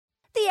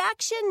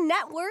Action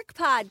Network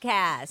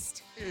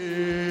podcast. It's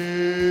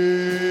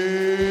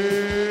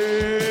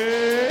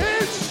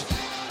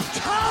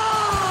time!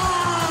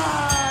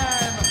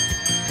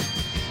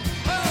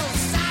 Oh,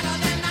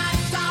 Saturday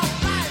night's all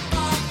right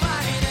for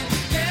fighting.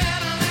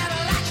 Get a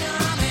little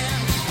action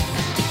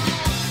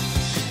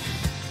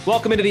in.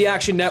 Welcome into the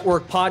Action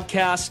Network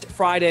podcast,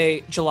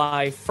 Friday,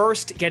 July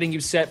 1st, getting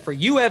you set for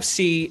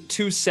UFC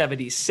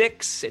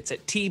 276. It's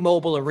at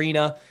T-Mobile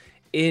Arena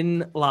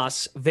in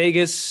Las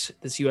Vegas.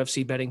 This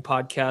UFC betting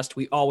podcast,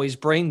 we always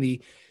bring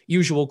the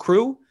usual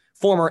crew,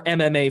 former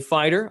MMA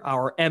fighter,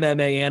 our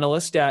MMA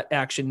analyst at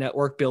Action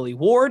Network, Billy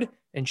Ward,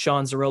 and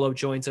Sean Zerillo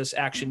joins us,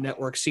 Action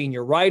Network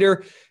senior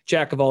writer,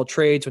 jack of all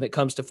trades when it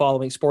comes to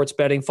following sports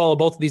betting. Follow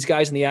both of these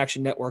guys in the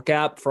Action Network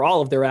app for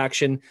all of their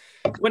action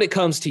when it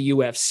comes to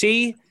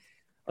UFC.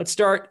 Let's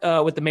start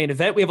with the main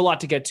event. We have a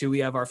lot to get to. We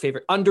have our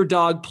favorite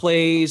underdog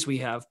plays. We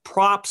have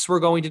props. We're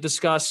going to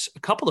discuss a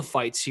couple of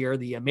fights here.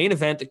 The main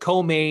event, the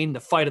co-main,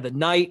 the fight of the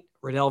night,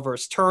 Riddell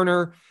versus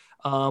Turner.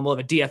 We'll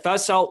have a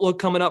DFS outlook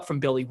coming up from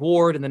Billy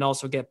Ward, and then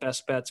also get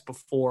best bets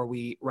before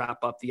we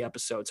wrap up the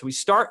episode. So we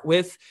start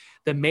with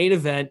the main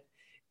event,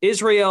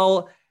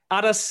 Israel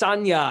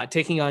Adesanya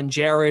taking on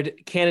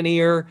Jared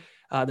Cannonier,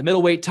 the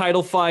middleweight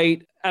title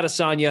fight.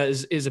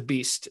 Adesanya is a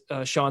beast.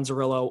 Sean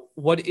Zerillo,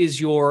 what is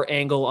your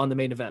angle on the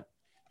main event?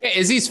 Yeah,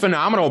 Izzy's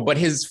phenomenal, but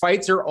his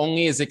fights are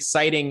only as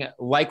exciting,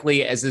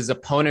 likely, as his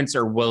opponents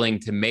are willing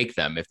to make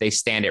them. If they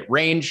stand at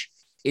range,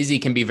 Izzy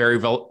can be very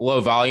low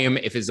volume.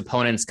 If his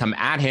opponents come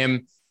at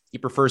him, he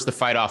prefers to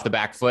fight off the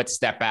back foot,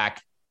 step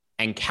back,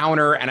 and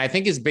counter. And I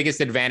think his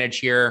biggest advantage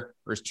here,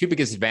 or his two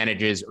biggest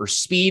advantages, are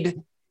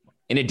speed,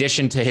 in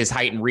addition to his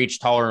height and reach,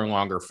 taller and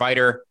longer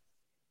fighter.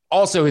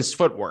 Also, his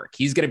footwork.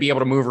 He's going to be able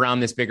to move around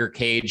this bigger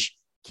cage,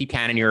 keep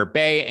Cannonier at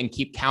bay, and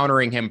keep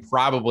countering him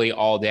probably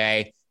all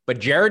day. But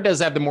Jared does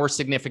have the more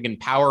significant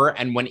power,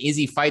 and when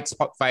Izzy fights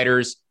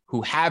fighters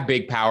who have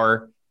big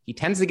power, he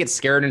tends to get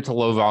scared into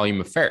low-volume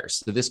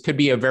affairs. So this could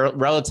be a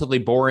relatively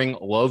boring,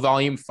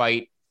 low-volume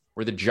fight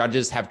where the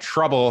judges have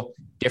trouble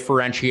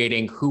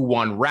differentiating who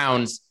won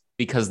rounds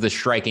because the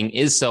striking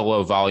is so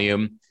low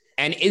volume.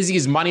 And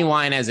Izzy's money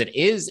line as it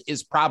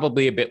is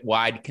probably a bit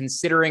wide,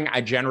 considering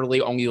I generally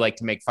only like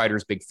to make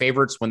fighters big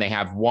favorites when they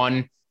have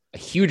one, a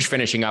huge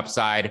finishing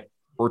upside,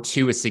 or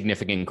two, a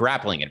significant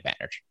grappling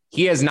advantage.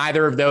 He has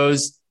neither of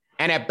those.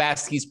 And at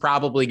best, he's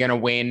probably going to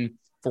win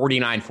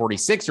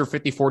 49-46 or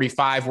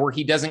 50-45, where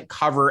he doesn't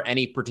cover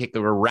any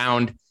particular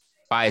round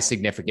by a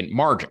significant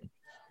margin.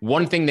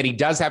 One thing that he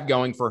does have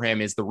going for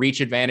him is the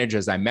reach advantage,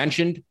 as I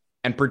mentioned,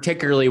 and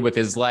particularly with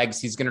his legs.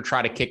 He's going to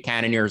try to kick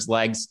Cannonier's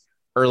legs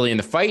early in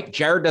the fight.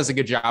 Jared does a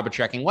good job of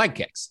checking leg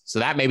kicks, so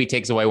that maybe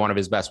takes away one of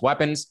his best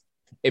weapons.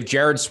 If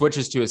Jared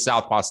switches to a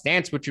southpaw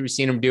stance, which we've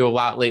seen him do a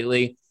lot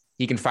lately,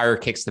 he can fire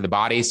kicks to the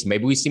body. So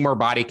maybe we see more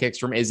body kicks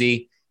from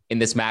Izzy in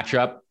this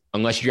matchup,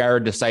 unless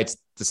Jared decides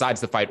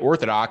to fight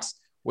orthodox,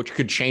 which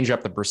could change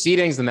up the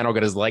proceedings, and then he'll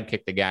get his leg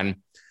kicked again.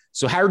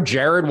 So how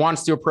Jared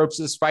wants to approach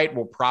this fight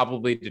will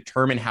probably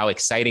determine how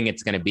exciting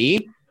it's going to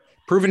be.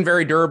 Proven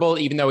very durable,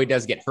 even though he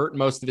does get hurt in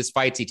most of his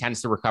fights, he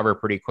tends to recover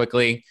pretty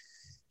quickly.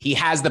 He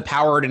has the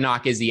power to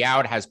knock Izzy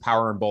out, has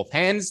power in both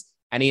hands,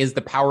 and he has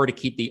the power to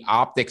keep the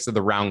optics of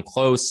the round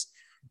close.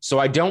 So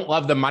I don't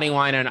love the money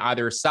line on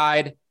either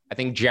side. I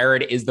think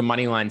Jared is the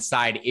money line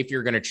side if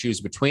you're going to choose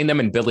between them,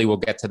 and Billy will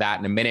get to that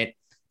in a minute.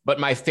 But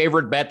my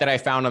favorite bet that I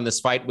found on this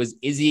fight was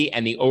Izzy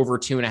and the over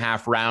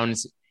 2.5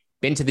 rounds.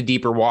 Been to the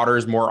deeper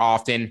waters more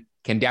often,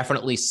 can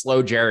definitely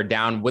slow Jared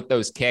down with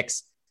those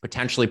kicks,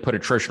 potentially put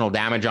attritional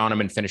damage on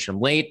him and finish him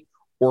late,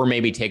 or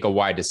maybe take a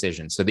wide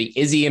decision. So the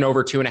Izzy and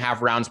over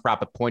 2.5 rounds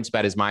prop at points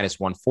bet is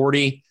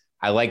 -140.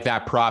 I like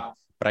that prop,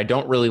 but I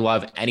don't really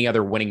love any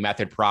other winning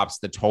method props,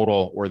 the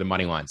total or the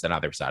money lines on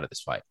either side of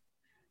this fight.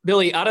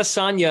 Billy,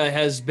 Adesanya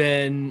has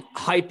been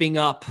hyping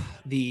up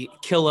the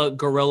Killa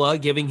Gorilla,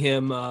 giving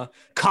him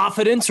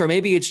confidence, or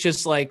maybe it's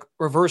just like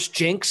reverse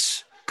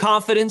jinx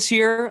confidence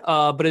here.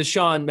 But as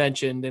Sean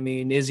mentioned, I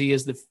mean, Izzy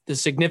is the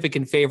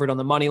significant favorite on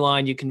the money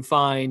line. You can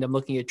find, I'm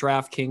looking at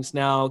DraftKings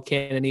now,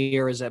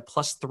 Cannonier is at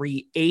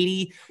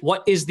 +380.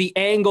 What is the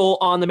angle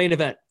on the main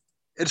event?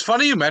 It's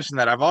funny you mentioned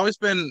that. I've always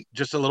been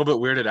just a little bit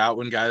weirded out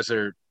when guys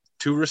are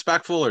too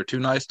respectful or too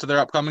nice to their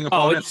upcoming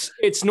opponents.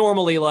 It's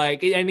normally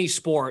like any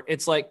sport.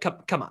 It's like,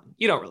 come on,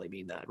 you don't really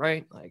mean that,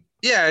 right? Like,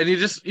 yeah, and you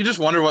just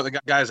wonder what the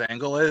guy's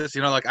angle is.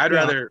 You know, like I'd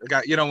rather a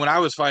guy, when I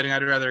was fighting,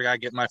 I'd rather a guy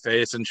get in my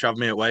face and shove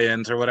me at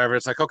weigh-ins or whatever.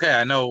 It's like, okay,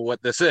 I know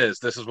what this is.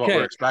 This is what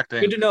we're expecting.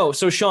 Good to know.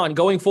 So Sean,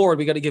 going forward,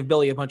 we got to give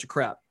Billy a bunch of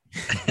crap.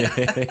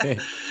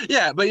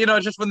 Yeah, but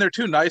just when they're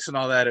too nice and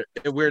all that,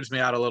 it weirds me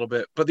out a little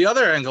bit. But the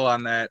other angle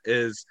on that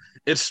is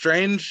it's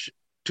strange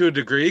to a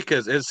degree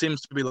because it seems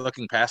to be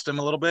looking past him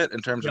a little bit in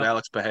terms of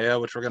Alex Bahia,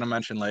 which we're going to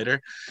mention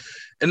later.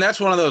 And that's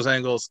one of those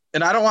angles.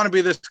 And I don't want to be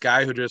this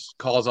guy who just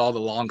calls all the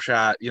long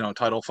shot,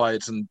 title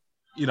fights and,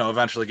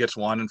 eventually gets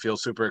one and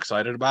feels super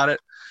excited about it.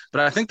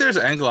 But I think there's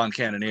an angle on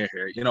Cannonier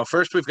here.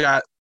 First we've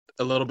got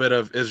a little bit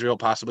of Israel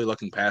possibly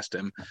looking past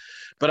him.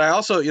 But I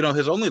also,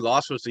 his only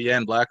loss was to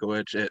Jan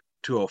Blachowicz at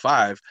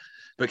 205.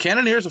 But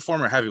Cannonier is a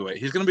former heavyweight.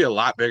 He's going to be a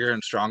lot bigger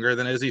and stronger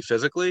than Izzy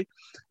physically.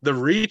 The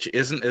reach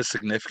isn't as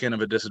significant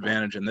of a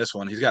disadvantage in this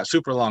one. He's got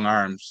super long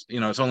arms.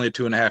 It's only a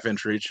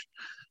 2.5-inch reach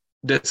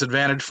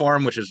disadvantage for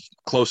him, which is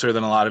closer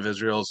than a lot of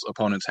Israel's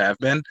opponents have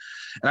been.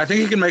 And I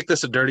think he can make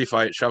this a dirty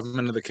fight, shove him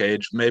into the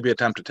cage, maybe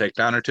attempt a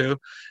takedown or two.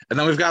 And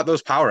then we've got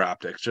those power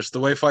optics, just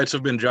the way fights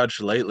have been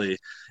judged lately.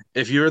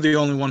 If you're the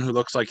only one who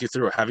looks like you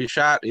threw a heavy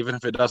shot, even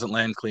if it doesn't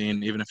land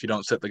clean, even if you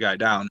don't sit the guy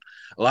down,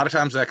 a lot of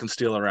times that can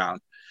steal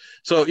around.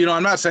 So,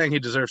 I'm not saying he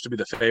deserves to be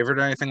the favorite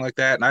or anything like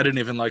that. And I didn't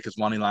even like his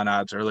money line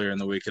odds earlier in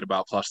the week at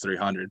about plus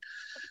 300.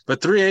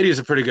 But 380 is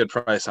a pretty good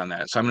price on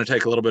that. So I'm going to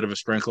take a little bit of a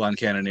sprinkle on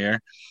Cannonier.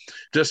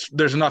 Just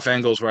there's enough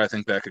angles where I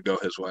think that could go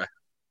his way.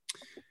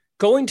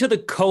 Going to the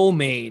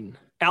co-main,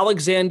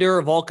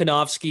 Alexander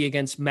Volkanovski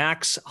against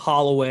Max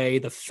Holloway,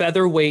 the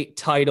featherweight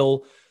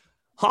title.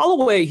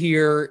 Holloway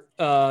here,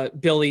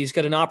 Billy's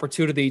got an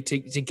opportunity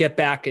to get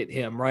back at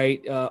him,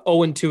 right?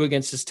 0-2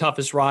 against his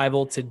toughest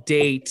rival to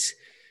date.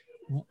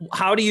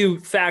 How do you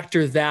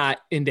factor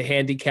that into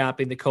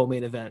handicapping the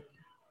co-main event?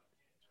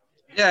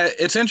 Yeah,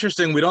 it's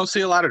interesting. We don't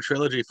see a lot of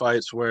trilogy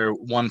fights where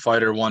one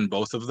fighter won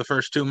both of the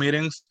first two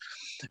meetings.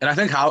 And I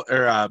think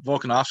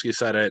Volkanovski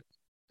said it,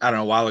 I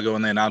don't know, a while ago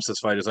when they announced this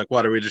fight. He's like,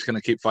 what, are we just going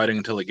to keep fighting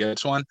until he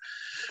gets one?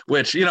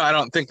 Which, I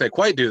don't think they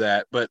quite do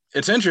that. But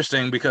it's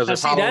interesting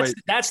because Holloway...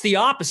 that's the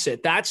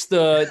opposite. That's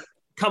the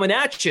coming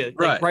at you,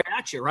 right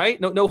at you, right?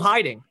 No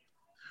hiding.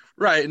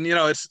 Right. And,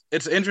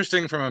 it's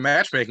interesting from a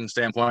matchmaking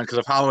standpoint because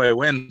if Holloway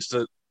wins,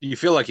 you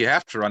feel like you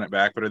have to run it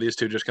back. But are these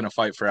two just going to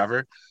fight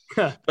forever?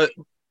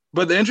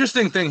 But the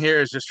interesting thing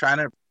here is just trying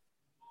to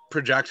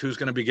project who's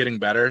going to be getting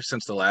better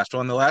since the last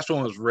one. The last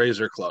one was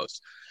razor close.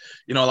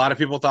 A lot of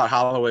people thought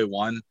Holloway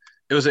won.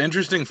 It was an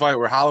interesting fight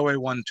where Holloway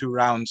won 2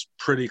 rounds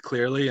pretty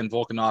clearly and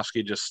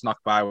Volkanovski just snuck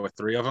by with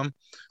 3 of them,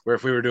 where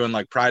if we were doing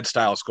like pride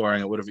style scoring,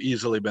 it would have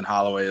easily been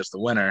Holloway as the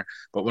winner.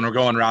 But when we're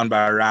going round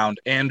by round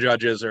and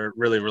judges are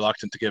really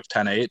reluctant to give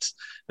 10-8s,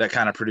 that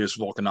kind of produced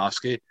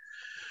Volkanovski.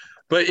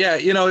 But yeah,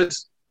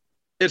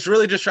 it's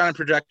really just trying to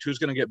project who's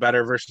going to get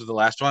better versus the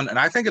last one. And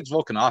I think it's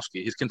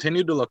Volkanovski. He's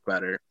continued to look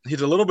better. He's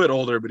a little bit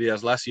older, but he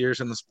has less years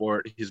in the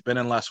sport. He's been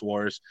in less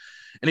wars.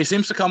 And he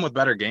seems to come with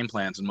better game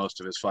plans in most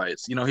of his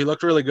fights. He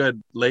looked really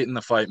good late in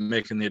the fight,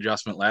 making the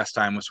adjustment last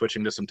time with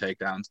switching to some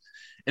takedowns.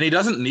 And he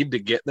doesn't need to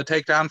get the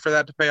takedown for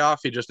that to pay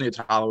off. He just needs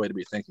Holloway to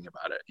be thinking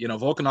about it.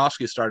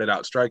 Volkanovski started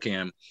out striking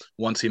him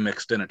once he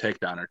mixed in a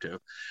takedown or two.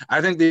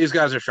 I think these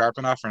guys are sharp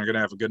enough and are going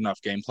to have a good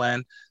enough game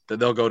plan that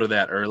they'll go to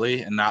that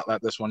early and not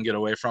let this one get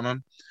away from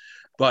him.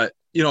 But,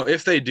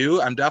 if they do,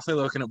 I'm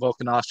definitely looking at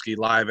Volkanovski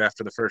live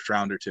after the first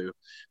round or two.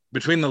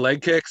 Between the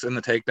leg kicks and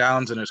the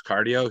takedowns and his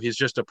cardio, he's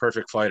just a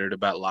perfect fighter to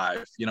bet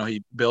live.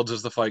 He builds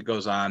as the fight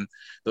goes on.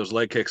 Those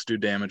leg kicks do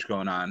damage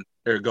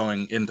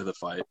going into the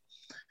fight.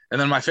 And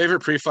then my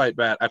favorite pre-fight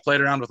bet, I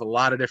played around with a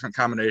lot of different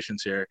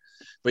combinations here,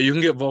 but you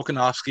can get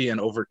Volkanovski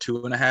in over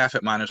 2.5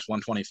 at minus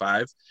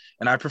 125.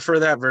 And I prefer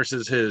that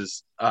versus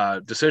his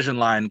decision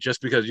line just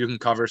because you can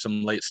cover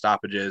some late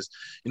stoppages.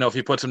 If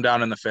he puts him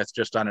down in the 5th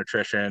just on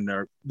attrition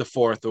or the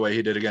 4th, the way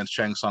he did against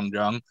Chang Sung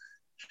Jung,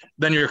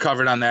 then you're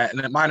covered on that.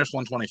 And at minus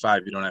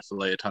 125, you don't have to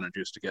lay a ton of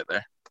juice to get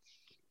there.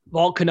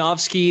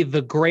 Volkanovski,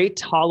 the great.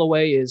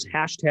 Holloway is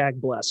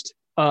 #blessed.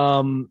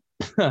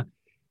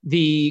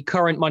 The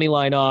current money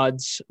line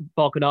odds,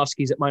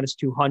 Volkanovski's at minus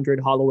 200,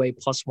 Holloway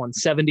plus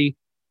 170.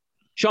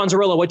 Sean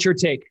Zerillo, what's your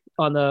take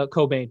on the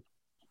co-main?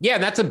 Yeah,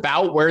 that's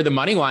about where the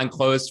money line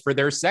closed for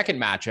their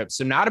second matchup.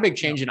 So not a big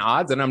change in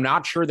odds. And I'm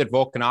not sure that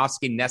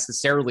Volkanovski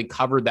necessarily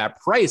covered that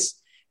price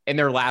in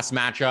their last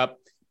matchup.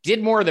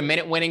 Did more of the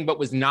minute winning, but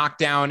was knocked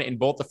down in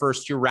both the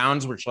first 2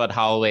 rounds, which led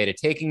Holloway to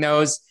taking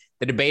those.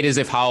 The debate is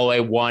if Holloway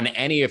won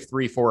any of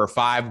 3, 4, or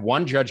 5.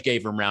 One judge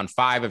gave him round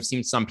 5. I've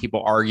seen some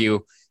people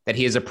argue that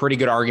he has a pretty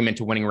good argument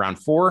to winning round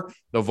 4,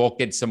 though Volk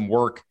did some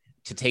work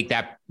to take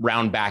that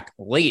round back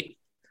late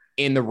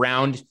in the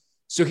round.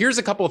 So here's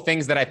a couple of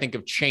things that I think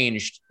have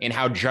changed in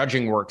how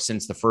judging works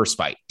since the first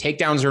fight.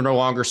 Takedowns are no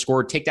longer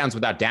scored. Takedowns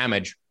without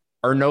damage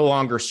are no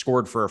longer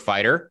scored for a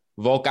fighter.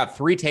 Volk got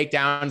 3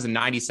 takedowns and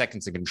 90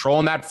 seconds of control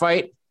in that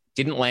fight.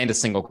 Didn't land a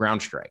single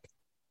ground strike.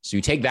 So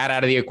you take that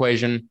out of the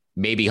equation,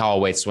 maybe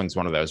Holloway swings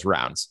one of those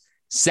rounds.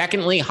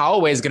 Secondly,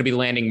 Holloway is going to be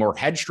landing more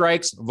head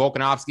strikes.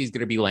 Volkanovski is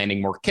going to be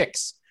landing more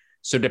kicks.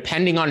 So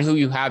depending on who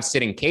you have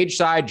sitting cage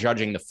side,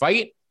 judging the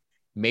fight,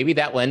 maybe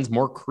that lends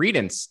more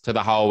credence to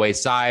the Holloway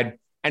side.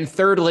 And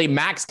thirdly,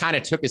 Max kind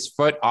of took his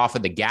foot off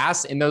of the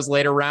gas in those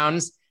later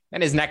rounds.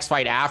 And his next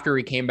fight after,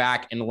 he came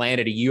back and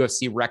landed a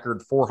UFC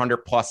record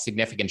 400 plus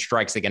significant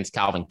strikes against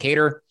Calvin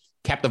Kattar,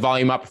 kept the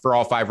volume up for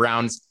all 5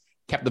 rounds,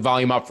 kept the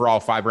volume up for all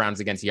 5 rounds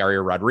against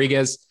Yair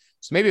Rodriguez.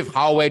 So maybe if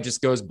Holloway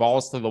just goes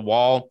balls to the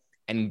wall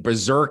and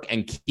berserk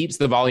and keeps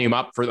the volume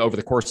up for over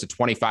the course of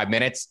 25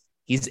 minutes,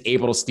 he's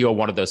able to steal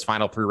one of those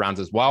final 3 rounds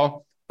as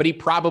well. But he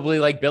probably,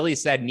 like Billy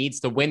said, needs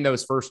to win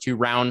those first 2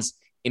 rounds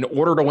in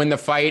order to win the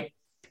fight.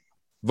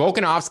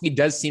 Volkanovski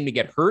does seem to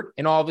get hurt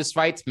in all of his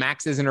fights.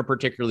 Max isn't a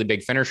particularly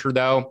big finisher,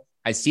 though.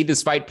 I see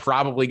this fight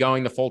probably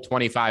going the full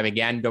 25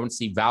 again. Don't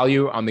see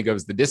value on the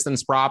goes the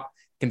distance prop.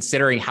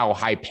 considering how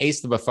high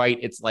paced of a fight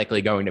it's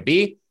likely going to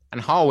be.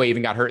 And Holloway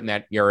even got hurt in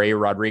that Yair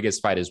Rodriguez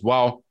fight as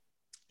well.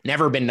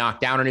 Never been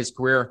knocked down in his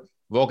career.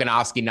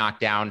 Volkanovski knocked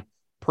down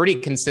pretty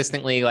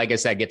consistently. Like I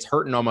said, gets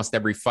hurt in almost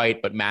every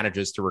fight, but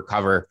manages to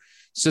recover.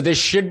 So this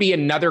should be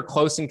another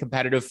close and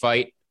competitive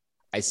fight.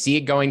 I see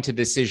it going to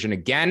decision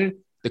again.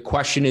 The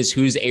question is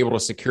who's able to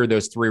secure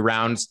those 3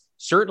 rounds.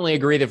 Certainly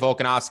agree that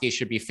Volkanovski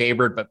should be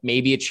favored, but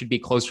maybe it should be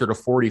closer to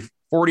 40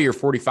 or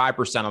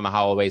 45% on the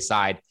Holloway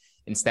side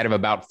instead of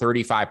about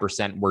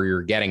 35% where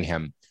you're getting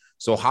him.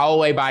 So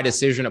Holloway by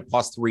decision at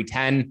plus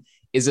 310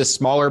 is a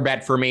smaller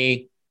bet for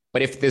me.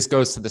 But if this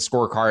goes to the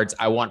scorecards,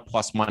 I want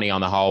plus money on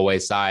the Holloway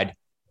side,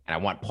 and I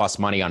want plus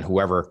money on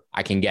whoever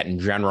I can get in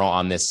general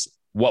on this,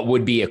 what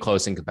would be a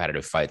close and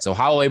competitive fight. So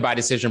Holloway by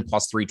decision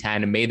plus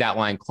 310 and made that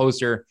line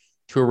closer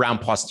to around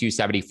plus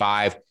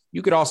 275.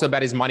 You could also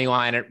bet his money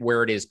line at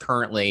where it is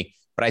currently,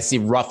 but I see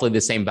roughly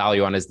the same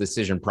value on his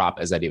decision prop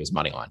as I do his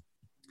money line.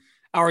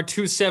 Our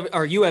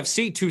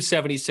UFC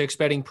 276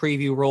 betting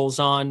preview rolls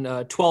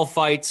on. 12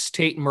 fights.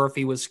 Tate and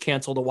Murphy was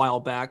canceled a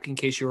while back, in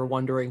case you were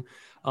wondering.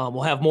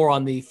 We'll have more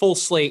on the full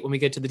slate when we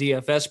get to the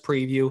DFS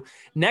preview.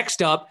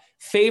 Next up,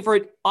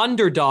 favorite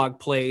underdog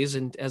plays.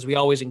 And as we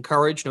always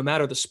encourage, no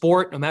matter the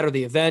sport, no matter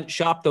the event,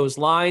 shop those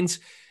lines.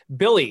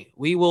 Billy,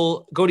 we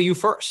will go to you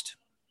first.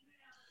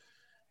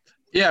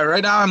 Yeah,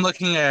 right now I'm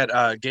looking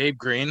at Gabe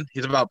Green.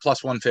 He's about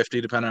plus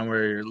 150, depending on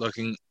where you're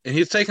looking. And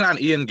he's taking on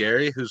Ian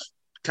Gary, who's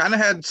kind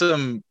of had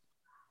some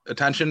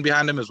attention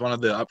behind him as one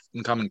of the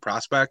up-and-coming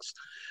prospects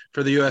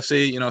for the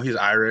UFC. You know, he's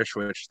Irish,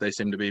 which they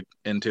seem to be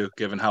into,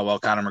 given how well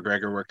Conor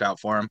McGregor worked out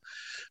for him.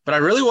 But I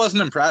really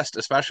wasn't impressed,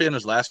 especially in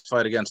his last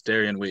fight against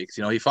Darian Weeks.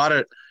 You know, he fought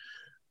it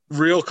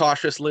real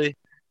cautiously,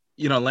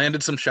 you know,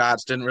 landed some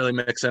shots, didn't really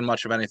mix in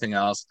much of anything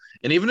else.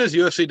 And even his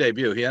UFC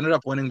debut, he ended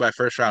up winning by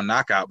first-round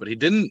knockout, but he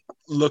didn't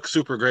look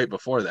super great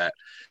before that.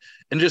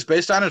 And just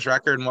based on his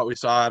record and what we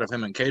saw out of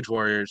him in Cage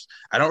Warriors,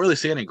 I don't really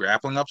see any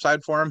grappling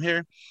upside for him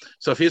here.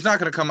 So if he's not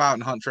going to come out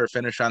and hunt for a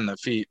finish on the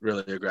feet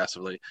really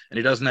aggressively, and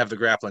he doesn't have the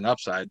grappling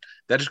upside,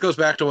 that just goes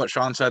back to what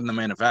Sean said in the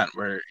main event,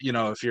 where, you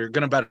know, if you're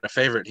going to bet a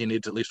favorite, he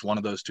needs at least one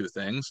of those two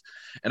things.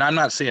 And I'm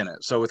not seeing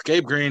it. So with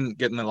Gabe Green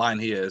getting the line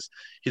he is,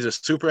 he's a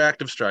super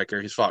active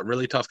striker. He's fought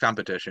really tough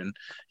competition.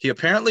 He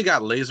apparently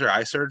got laser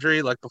eye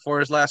surgery like before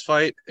his last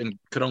fight and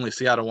could only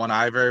see out of one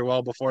eye very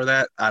well before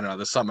that. I don't know.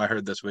 That's something I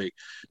heard this week.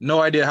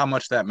 No idea how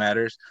much that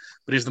matters,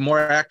 but he's the more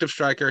active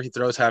striker. He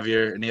throws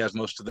heavier and he has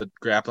most of the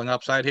grappling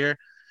upside here.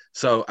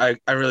 So I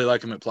really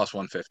like him at plus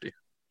 150.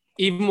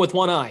 Even with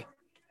one eye?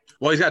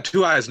 Well, he's got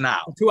two eyes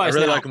now. Two eyes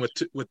I really now. like him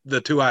with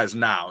the two eyes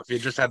now. If he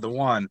just had the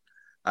one,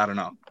 I don't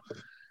know.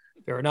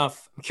 Fair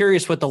enough. I'm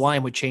curious what the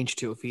line would change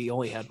to if he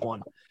only had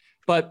one.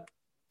 But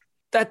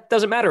that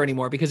doesn't matter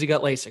anymore because he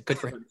got LASIK. Good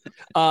for him.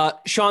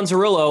 Sean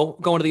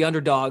Zerillo going to the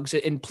underdogs.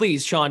 And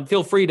please, Sean,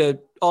 feel free to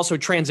also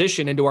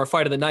transition into our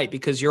fight of the night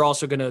because you're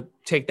also going to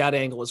take that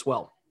angle as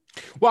well.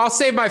 Well, I'll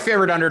save my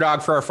favorite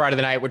underdog for our fight of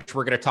the night, which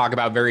we're going to talk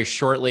about very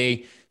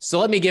shortly. So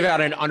let me give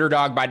out an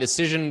underdog by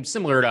decision,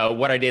 similar to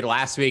what I did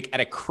last week at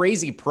a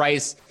crazy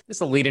price. This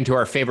will lead into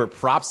our favorite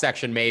prop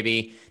section,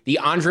 maybe. The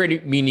Andre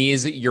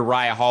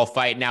Muniz-Uriah Hall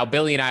fight. Now,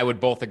 Billy and I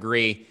would both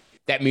agree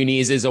that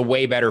Muniz is a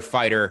way better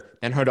fighter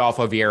than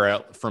Rodolfo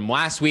Vieira from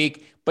last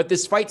week. But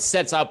this fight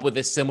sets up with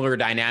a similar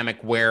dynamic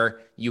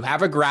where you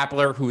have a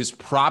grappler who is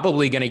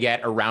probably going to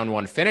get a round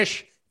one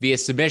finish via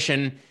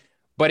submission.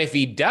 But if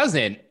he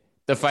doesn't,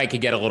 the fight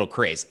could get a little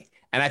crazy.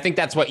 And I think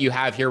that's what you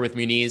have here with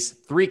Muniz.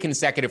 3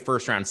 consecutive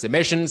first-round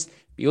submissions. If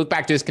you look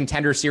back to his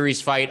Contender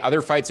Series fight,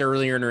 other fights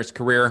earlier in his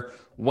career,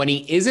 when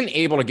he isn't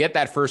able to get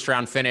that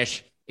first-round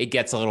finish, it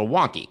gets a little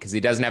wonky because he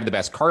doesn't have the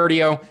best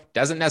cardio,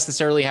 doesn't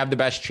necessarily have the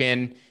best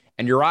chin,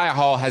 and Uriah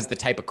Hall has the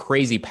type of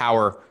crazy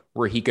power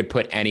where he could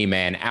put any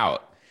man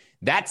out.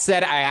 That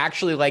said, I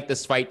actually like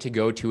this fight to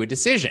go to a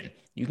decision.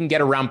 You can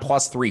get around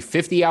plus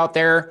 350 out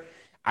there.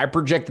 I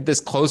projected this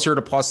closer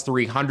to plus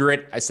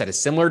 300. I said a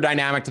similar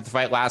dynamic to the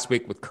fight last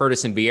week with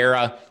Curtis and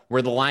Vieira,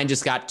 where the line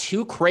just got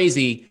too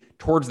crazy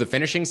towards the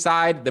finishing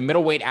side. The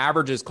middleweight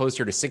average is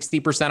closer to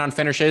 60% on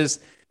finishes.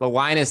 The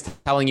line is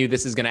telling you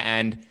this is going to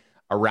end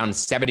around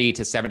 70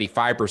 to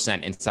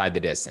 75% inside the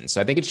distance.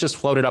 So I think it's just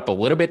floated up a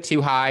little bit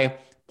too high.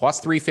 Plus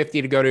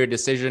 350 to go to a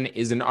decision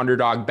is an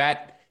underdog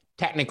bet,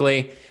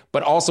 technically,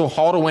 but also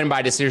Hall to win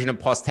by decision at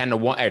plus 10 to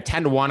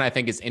 1, I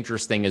think is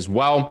interesting as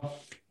well.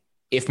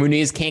 If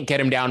Muniz can't get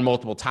him down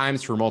multiple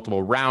times for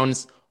multiple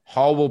rounds,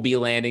 Hall will be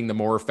landing the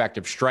more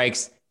effective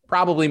strikes,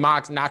 probably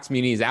knocks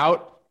Muniz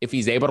out if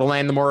he's able to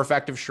land the more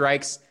effective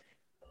strikes.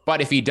 But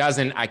if he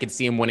doesn't, I could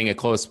see him winning a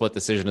close split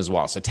decision as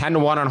well. So 10 to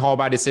 1 on Hall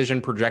by decision,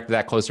 projected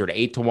that closer to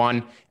 8 to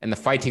 1. And the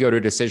fight to go to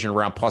a decision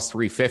around plus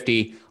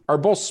 350 are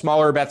both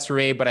smaller bets for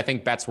me, but I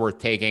think bets worth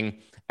taking.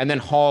 And then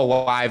Hall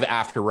live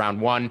after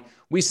round 1.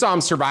 We saw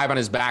him survive on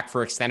his back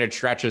for extended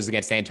stretches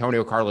against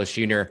Antonio Carlos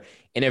Jr.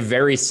 in a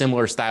very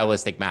similar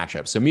stylistic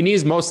matchup. So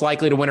Muniz most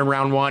likely to win in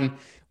round 1.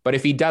 But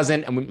if he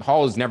doesn't, and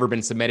Hall has never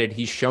been submitted,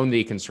 he's shown that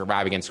he can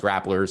survive against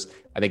grapplers.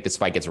 I think this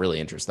fight gets really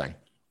interesting.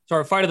 So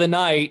our fight of the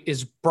night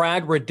is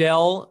Brad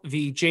Riddell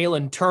v.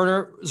 Jalen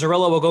Turner.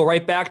 Zarilla, will go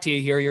right back to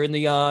you here. You're in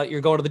the you're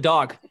going to the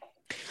dog.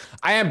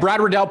 I am Brad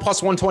Riddell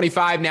plus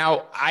 125.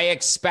 Now, I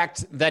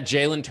expect that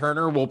Jalen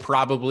Turner will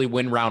probably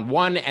win round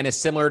one, and a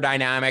similar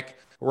dynamic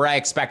where I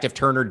expect if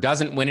Turner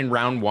doesn't win in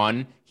round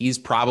one, he's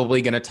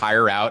probably going to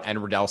tire out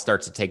and Riddell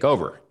starts to take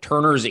over.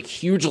 Turner is a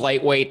huge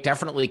lightweight,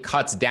 definitely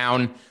cuts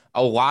down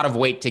a lot of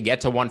weight to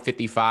get to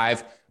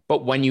 155.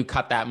 But when you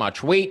cut that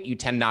much weight, you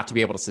tend not to be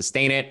able to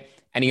sustain it.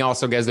 And he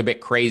also gets a bit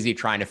crazy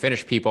trying to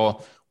finish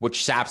people,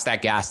 which saps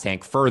that gas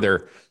tank further.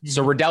 Mm-hmm.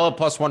 So Riddell at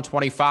plus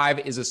 125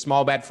 is a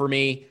small bet for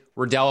me.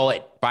 Riddell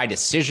by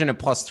decision at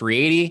plus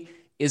 380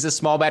 is a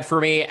small bet for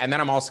me. And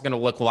then I'm also going to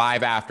look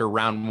live after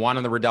round one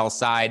on the Riddell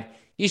side.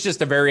 He's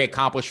just a very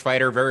accomplished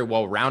fighter, very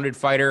well-rounded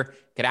fighter.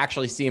 Could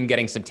actually see him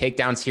getting some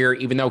takedowns here,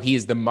 even though he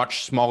is the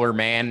much smaller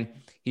man.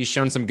 He's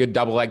shown some good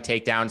double leg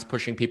takedowns,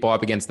 pushing people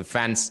up against the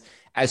fence.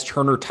 As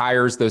Turner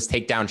tires, those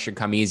takedowns should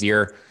come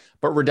easier.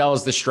 But Riddell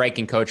is the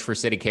striking coach for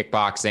City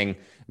Kickboxing.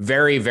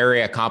 Very,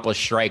 very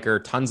accomplished striker.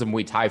 Tons of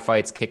Muay Thai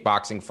fights,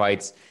 kickboxing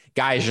fights.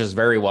 Guy is just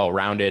very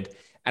well-rounded.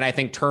 And I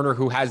think Turner,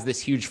 who has this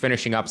huge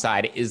finishing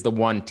upside, is the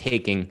one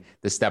taking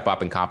the step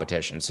up in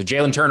competition. So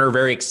Jalen Turner,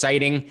 very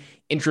exciting,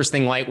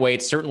 interesting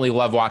lightweight. Certainly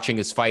love watching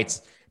his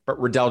fights, but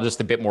Riddell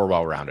just a bit more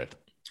well-rounded.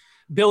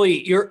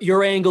 Billy,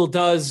 your angle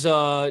does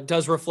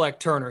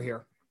reflect Turner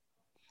here.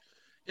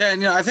 Yeah,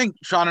 and I think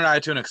Sean and I,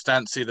 to an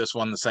extent, see this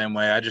one the same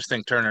way. I just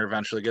think Turner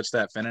eventually gets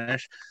that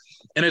finish.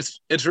 And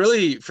it's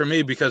really, for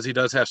me, because he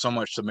does have so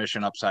much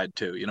submission upside,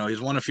 too.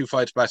 He's won a few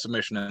fights by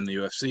submission in the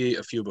UFC,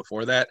 a few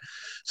before that.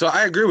 So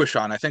I agree with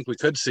Sean. I think we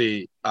could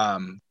see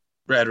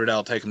Brad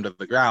Riddell take him to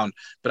the ground,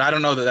 but I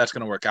don't know that that's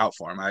going to work out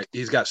for him.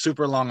 He's got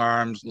super long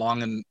arms,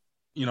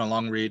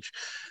 long reach.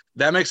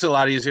 That makes it a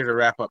lot easier to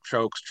wrap up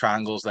chokes,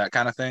 triangles, that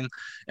kind of thing.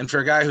 And for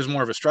a guy who's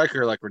more of a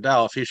striker like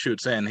Riddell, if he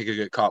shoots in, he could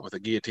get caught with a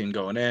guillotine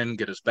going in,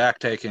 get his back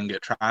taken,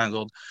 get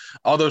triangled.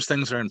 All those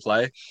things are in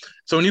play.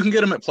 So when you can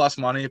get him at plus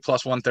money,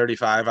 plus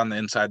 135 on the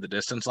inside the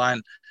distance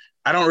line,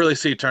 I don't really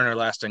see Turner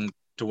lasting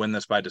to win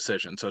this by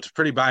decision. So it's a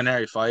pretty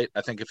binary fight.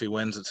 I think if he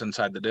wins, it's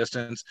inside the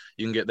distance.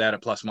 You can get that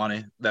at plus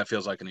money. That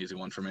feels like an easy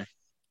one for me.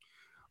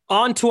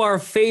 On to our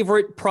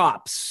favorite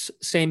props.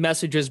 Same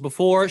message as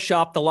before.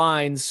 Shop the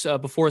lines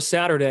before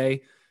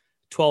Saturday.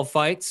 12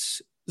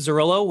 fights.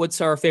 Zarrillo, what's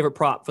our favorite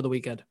prop for the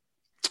weekend?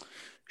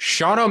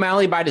 Sean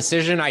O'Malley by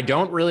decision. I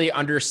don't really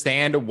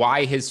understand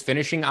why his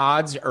finishing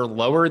odds are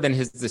lower than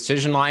his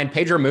decision line.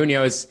 Pedro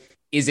Munoz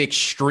is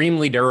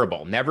extremely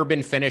durable. Never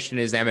been finished in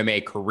his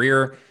MMA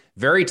career.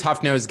 Very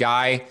tough-nosed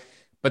guy,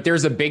 but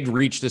there's a big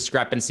reach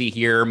discrepancy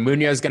here.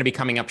 Munoz is going to be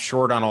coming up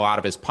short on a lot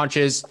of his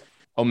punches.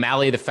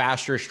 O'Malley, the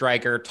faster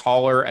striker,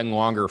 taller and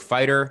longer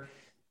fighter.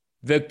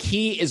 The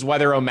key is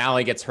whether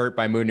O'Malley gets hurt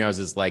by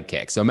Munoz's leg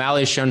kicks.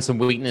 O'Malley has shown some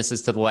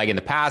weaknesses to the leg in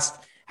the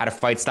past. Had a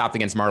fight stopped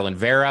against Marlon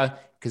Vera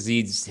because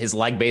his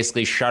leg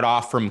basically shut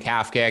off from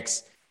calf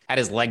kicks. Had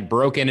his leg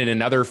broken in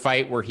another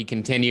fight where he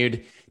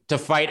continued to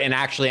fight and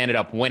actually ended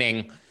up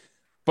winning.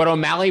 But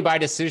O'Malley by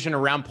decision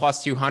around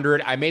plus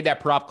 200. I made that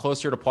prop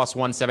closer to plus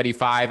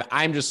 175.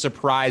 I'm just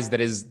surprised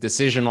that his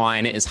decision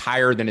line is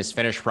higher than his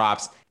finish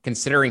props,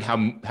 considering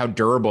how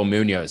durable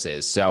Munoz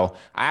is. So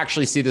I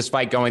actually see this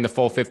fight going the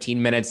full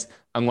 15 minutes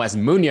unless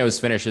Munoz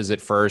finishes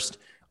it first.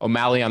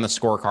 O'Malley on the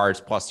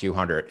scorecards plus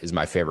 200 is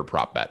my favorite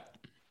prop bet.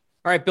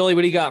 All right, Billy,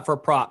 what do you got for a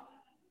prop?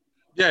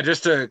 Yeah,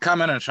 just to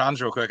comment on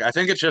Sean's real quick. I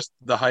think it's just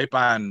the hype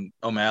on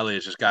O'Malley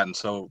has just gotten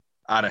so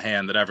out of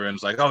hand that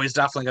everyone's like, oh, he's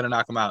definitely going to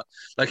knock him out.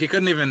 Like, he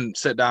couldn't even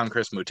sit down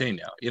Chris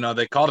Moutinho.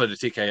 They called it a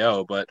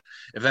TKO, but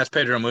if that's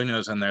Pedro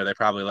Munoz in there, they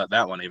probably let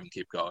that one even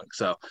keep going.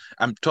 So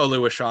I'm totally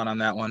with Sean on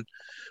that one.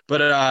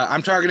 But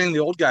I'm targeting the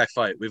old guy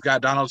fight. We've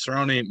got Donald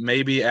Cerrone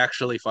maybe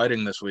actually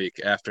fighting this week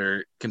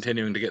after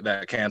continuing to get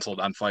that canceled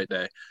on fight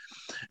day.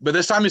 But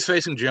this time he's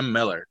facing Jim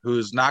Miller,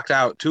 who's knocked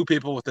out 2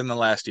 people within the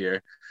last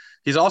year.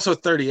 He's also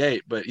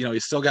 38, but,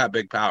 he's still got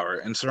big power.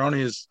 And Cerrone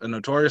is a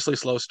notoriously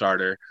slow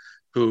starter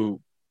who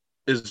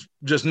is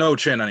just no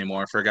chin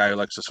anymore for a guy who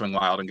likes to swing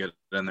wild and get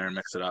in there and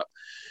mix it up.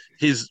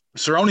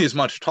 Cerrone is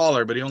much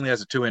taller, but he only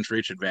has a 2-inch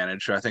reach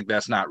advantage. So I think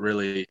that's not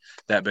really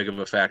that big of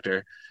a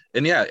factor.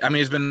 And yeah, I mean,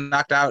 he's been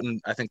knocked out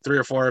in, I think, 3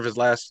 or 4 of his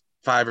last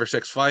 5 or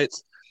 6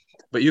 fights.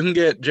 But you can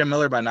get Jim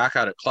Miller by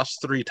knockout at plus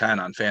 310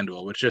 on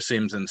FanDuel, which just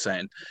seems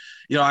insane.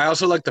 I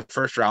also like the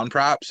first round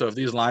prop. So if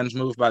these lines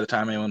move by the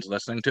time anyone's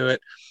listening to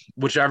it,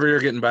 whichever you're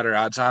getting better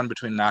odds on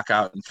between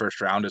knockout and first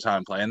round is how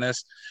I'm playing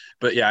this.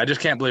 But yeah, I just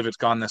can't believe it's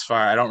gone this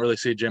far. I don't really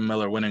see Jim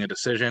Miller winning a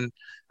decision.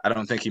 I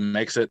don't think he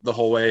makes it the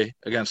whole way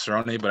against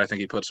Cerrone, but I think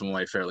he puts him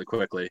away fairly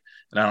quickly.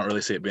 And I don't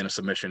really see it being a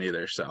submission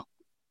either. So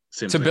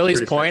to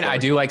Billy's point, I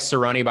do like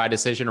Cerrone by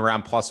decision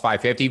around plus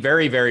 550.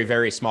 Very, very,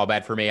 very small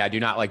bet for me. I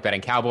do not like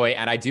betting Cowboy.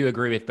 And I do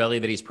agree with Billy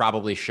that he's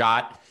probably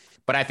shot.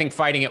 But I think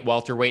fighting at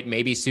welterweight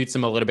maybe suits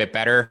him a little bit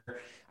better.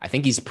 I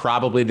think he's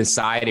probably the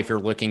side if you're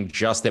looking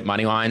just at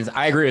money lines.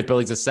 I agree with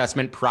Billy's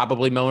assessment,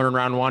 probably Miller in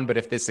round 1. But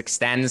if this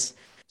extends,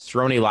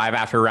 Cerrone live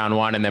after round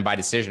 1 and then by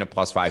decision at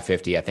plus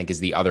 550, I think is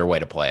the other way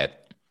to play it.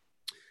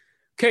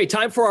 Okay,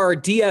 time for our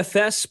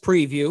DFS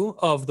preview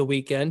of the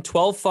weekend.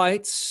 12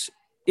 fights.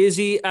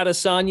 Izzy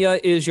Adesanya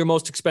is your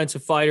most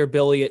expensive fighter,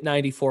 Billy, at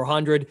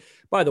 9,400.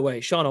 By the way,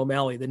 Sean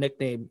O'Malley, the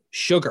nickname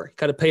Sugar,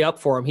 got to pay up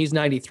for him. He's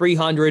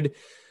 9,300.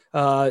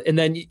 And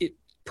then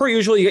per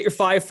usual, you get your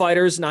 5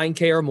 fighters,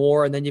 9K or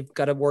more, and then you've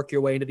got to work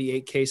your way into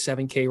the 8K,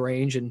 7K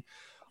range and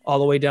all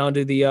the way down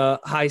to the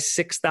high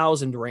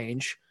 6,000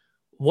 range.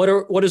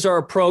 What is our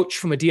approach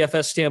from a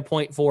DFS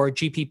standpoint for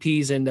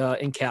GPPs and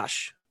in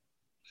cash?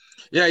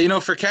 Yeah,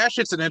 for cash,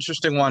 it's an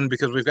interesting one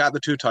because we've got the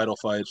 2 title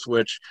fights,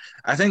 which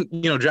I think,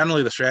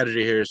 generally the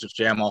strategy here is just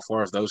jam all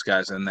 4 of those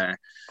guys in there.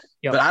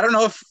 Yep. But I don't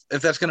know if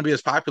that's going to be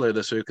as popular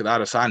this week with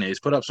Adesanya. He's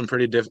put up some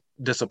pretty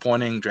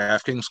disappointing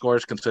DraftKings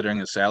scores considering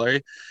his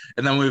salary.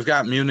 And then we've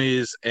got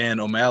Muniz and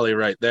O'Malley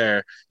right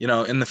there.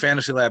 In the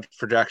Fantasy Lab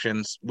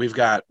projections, we've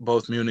got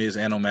both Muniz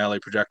and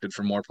O'Malley projected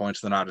for more points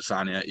than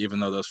Adesanya,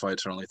 even though those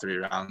fights are only 3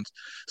 rounds.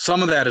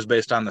 Some of that is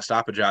based on the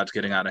stoppage odds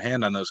getting out of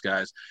hand on those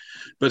guys.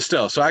 But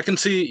still, so I can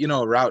see,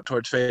 a route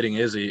towards fading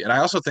Izzy. And I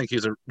also think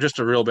he's just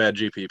a real bad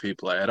GPP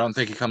play. I don't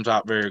think he comes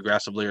out very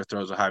aggressively or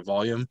throws a high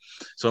volume.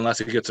 So unless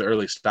he gets an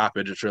early stop,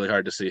 it's really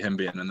hard to see him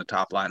being in the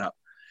top lineup.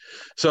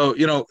 So,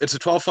 it's a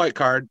 12-fight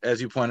card. As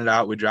you pointed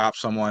out, we dropped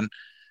someone.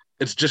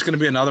 It's just going to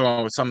be another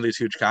one with some of these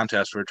huge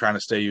contests. We're trying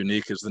to stay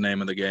unique is the name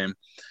of the game.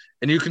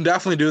 And you can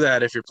definitely do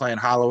that if you're playing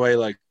Holloway.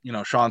 Like,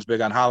 Sean's big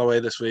on Holloway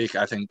this week.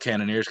 I think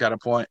Cannonier's got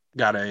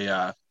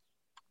a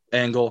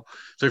angle.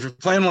 So if you're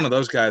playing one of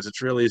those guys,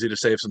 it's real easy to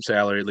save some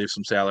salary, leave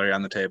some salary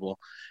on the table.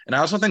 And I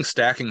also think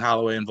stacking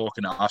Holloway and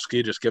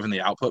Volkanovski, just given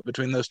the output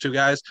between those 2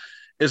 guys,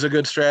 is a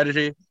good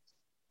strategy.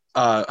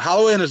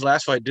 Holloway in his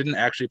last fight didn't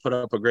actually put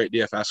up a great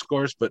DFS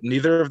scores, but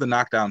neither of the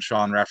knockdowns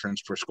Sean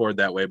referenced were scored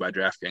that way by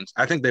DraftKings.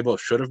 I think they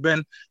both should have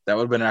been. That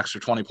would have been an extra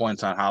 20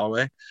 points on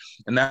Holloway,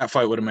 and that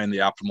fight would have made the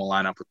optimal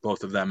lineup with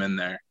both of them in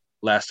there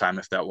last time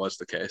if that was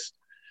the case.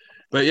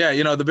 But yeah,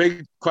 the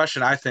big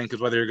question I think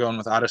is whether you're going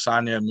with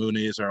Adesanya,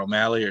 Muniz, or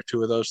O'Malley, or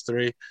 2 of those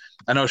 3.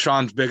 I know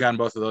Sean's big on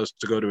both of those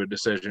to go to a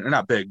decision, or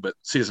not big, but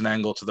sees an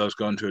angle to those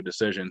going to a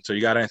decision. So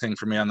you got anything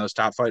for me on those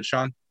top fights,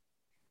 Sean?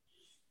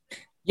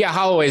 Yeah,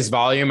 Holloway's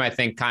volume, I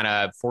think, kind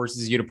of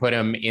forces you to put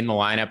him in the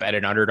lineup at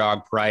an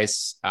underdog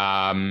price.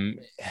 I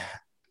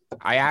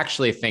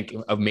actually think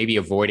of maybe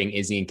avoiding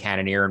Izzy and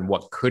Cannonier in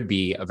what could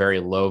be a very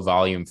low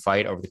volume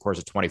fight over the course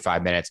of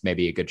 25 minutes,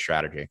 maybe a good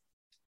strategy.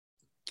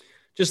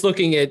 Just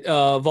looking at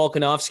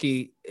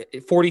Volkanovski,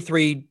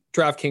 43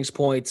 DraftKings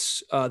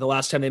points the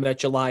last time they met,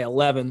 July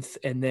 11th.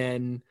 And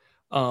then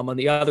on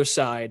the other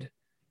side,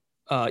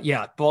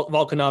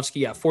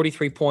 Volkanovski,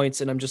 43 points.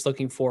 And I'm just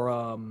looking for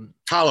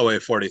Holloway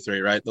 43,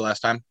 right? The last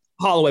time.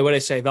 Holloway, what did I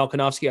say?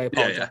 Volkanovski, I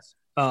apologize.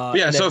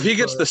 So if he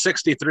gets the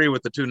 63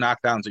 with the 2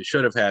 knockdowns he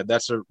should have had,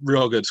 that's a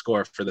real good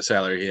score for the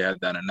salary he had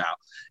then and now.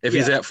 If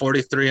he's at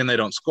 43 and they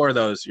don't score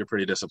those, you're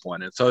pretty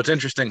disappointed. So it's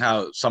interesting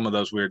how some of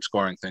those weird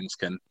scoring things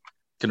can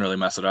really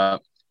mess it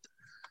up.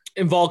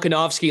 And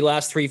Volkanovski,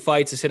 last 3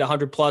 fights, has hit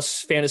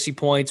 100-plus fantasy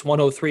points,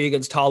 103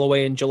 against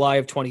Holloway in July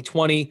of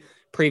 2020.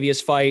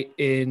 Previous fight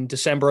in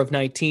December of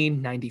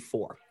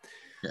 1994.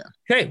 Yeah.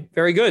 Okay,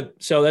 very good.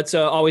 So that's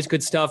always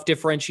good stuff.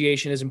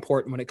 Differentiation is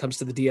important when it comes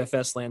to the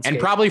DFS landscape. And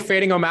probably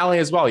fading O'Malley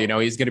as well.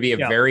 He's going to be a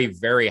very,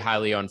 very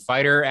highly owned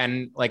fighter.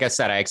 And like I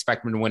said, I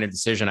expect him to win a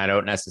decision. I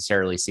don't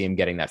necessarily see him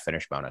getting that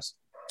finish bonus.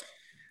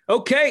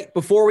 Okay,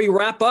 before we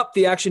wrap up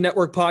the Action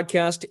Network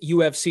podcast,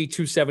 UFC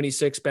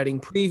 276 betting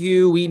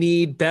preview, we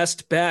need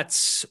best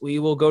bets. We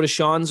will go to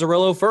Sean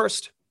Zerillo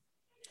first.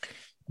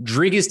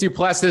 Driguez du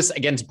Plessis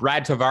against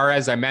Brad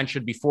Tavares. I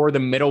mentioned before the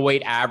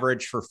middleweight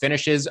average for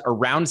finishes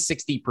around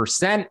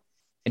 60%.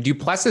 And du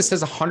Plessis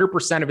has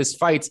 100% of his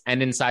fights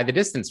end inside the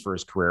distance for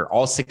his career.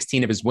 All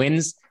 16 of his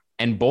wins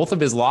and both of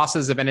his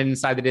losses have ended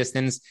inside the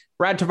distance.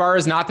 Brad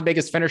Tavares, not the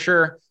biggest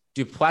finisher.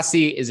 Du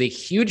Plessis is a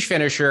huge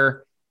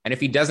finisher. And if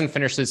he doesn't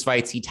finish his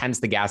fights, he tends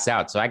to gas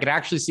out. So I could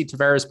actually see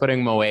Tavares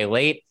putting him away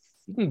late.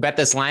 You can bet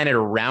this line at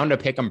around a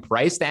pick'em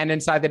price to end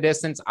inside the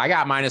distance. I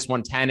got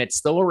 -110. It's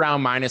still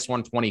around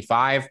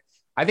 -125.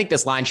 I think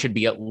this line should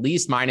be at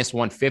least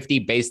 -150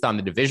 based on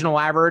the divisional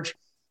average,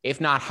 if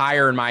not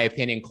higher, in my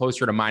opinion,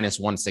 closer to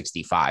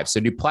 -165.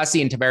 So du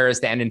Plessis and Tavares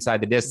to end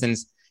inside the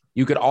distance.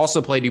 You could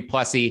also play du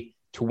Plessis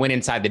to win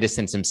inside the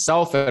distance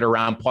himself at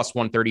around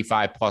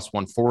 +135,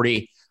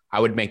 +140. I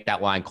would make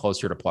that line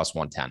closer to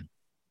 +110.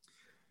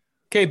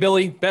 Okay,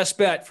 Billy, best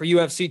bet for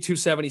UFC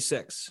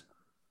 276.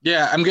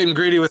 Yeah, I'm getting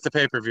greedy with the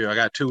pay-per-view. I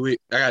got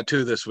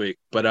 2 this week.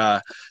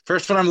 But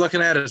first one I'm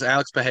looking at is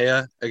Alex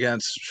Pereira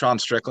against Sean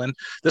Strickland.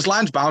 This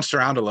line's bounced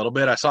around a little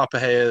bit. I saw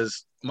Pereira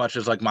as much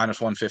as like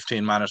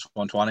 -115,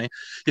 -120.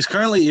 He's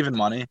currently even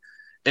money.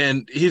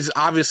 And he's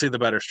obviously the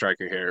better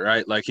striker here,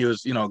 right? Like he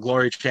was,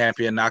 glory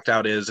champion, knocked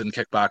out in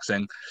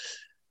kickboxing.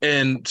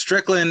 And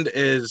Strickland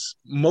is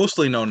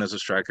mostly known as a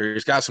striker.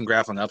 He's got some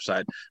grappling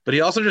upside, but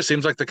he also just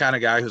seems like the kind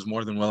of guy who's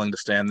more than willing to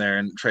stand there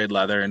and trade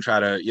leather and try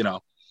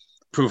to,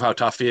 prove how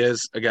tough he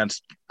is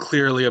against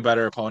clearly a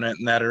better opponent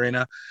in that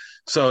arena.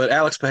 So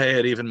Alex Pereira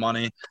at even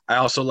money. I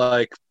also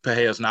like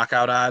Pereira's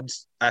knockout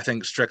odds. I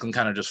think Strickland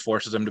kind of just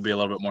forces him to be a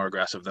little bit more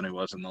aggressive than he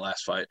was in the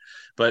last fight.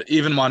 But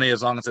even money,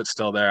 as long as it's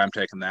still there, I'm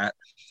taking that.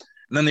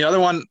 And then the other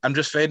one, I'm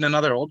just fading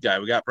another old guy.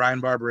 We got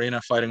Brian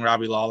Barberena fighting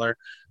Robbie Lawler.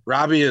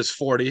 Robbie is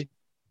 40.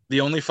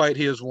 The only fight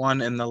he has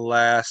won in the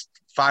last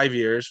 5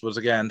 years was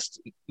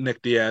against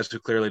Nick Diaz, who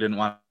clearly didn't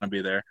want to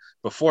be there.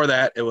 Before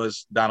that, it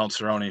was Donald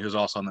Cerrone, who's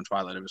also in the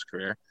twilight of his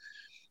career.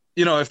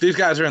 You know, if these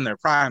guys are in their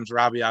primes,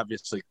 Robbie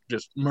obviously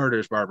just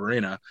murders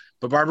Barberena.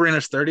 But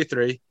Barberena's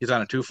 33. He's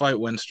on a 2-fight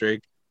win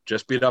streak.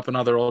 Just beat up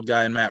another old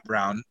guy in Matt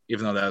Brown,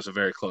 even though that was a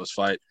very close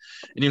fight.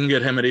 And you can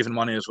get him at even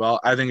money as well.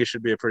 I think he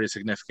should be a pretty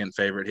significant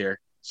favorite here.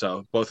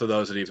 So both of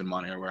those at even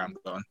money are where I'm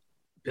going.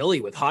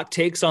 Billy with hot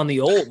takes on the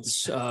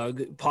olds,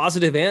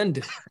 positive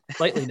and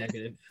slightly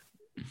negative.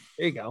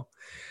 There you go.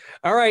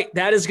 All right,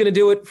 that is going to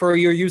do it for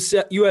your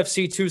UFC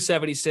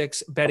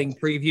 276 betting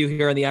preview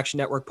here on the Action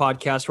Network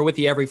podcast. We're with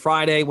you every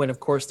Friday when, of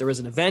course, there is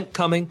an event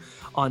coming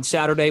on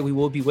Saturday. We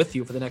will be with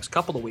you for the next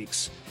couple of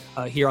weeks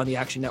here on the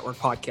Action Network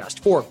podcast.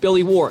 For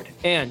Billy Ward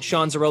and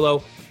Sean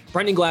Zerillo,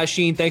 Brendan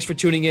Glasheen, thanks for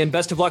tuning in.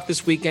 Best of luck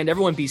this weekend.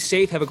 Everyone be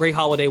safe. Have a great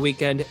holiday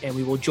weekend, and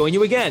we will join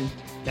you again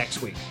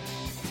next week.